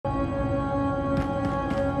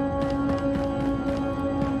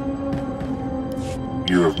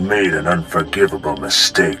You have made an unforgivable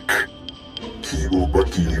mistake.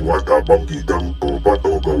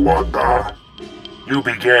 You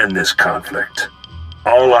began this conflict.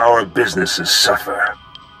 All our businesses suffer.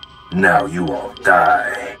 Now you all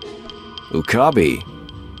die. Okabe,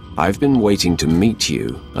 I've been waiting to meet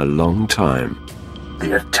you a long time.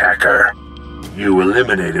 The attacker. You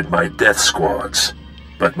eliminated my death squads,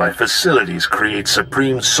 but my facilities create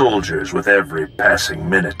supreme soldiers with every passing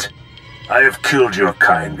minute. I have killed your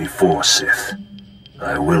kind before, Sith.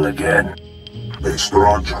 I will again.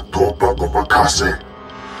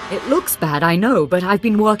 It looks bad, I know, but I've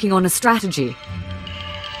been working on a strategy.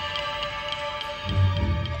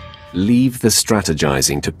 Leave the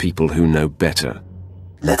strategizing to people who know better.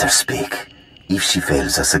 Let her speak. If she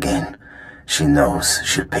fails us again, she knows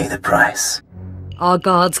she'll pay the price. Our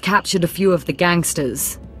guards captured a few of the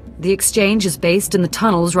gangsters. The exchange is based in the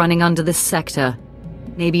tunnels running under this sector.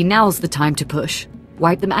 Maybe now's the time to push.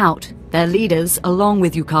 Wipe them out, their leaders, along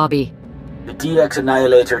with Yukabi. The DX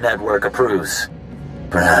Annihilator Network approves.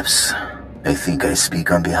 Perhaps. I think I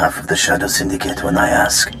speak on behalf of the Shadow Syndicate when I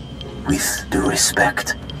ask, with due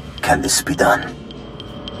respect, can this be done?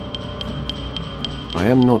 I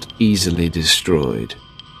am not easily destroyed.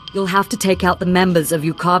 You'll have to take out the members of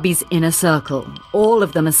Yukabi's inner circle. All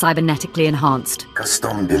of them are cybernetically enhanced.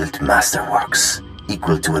 Custom-built masterworks,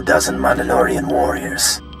 equal to a dozen Mandalorian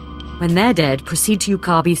warriors. When they're dead, proceed to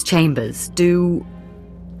Yukabi's chambers. Do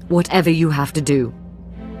whatever you have to do.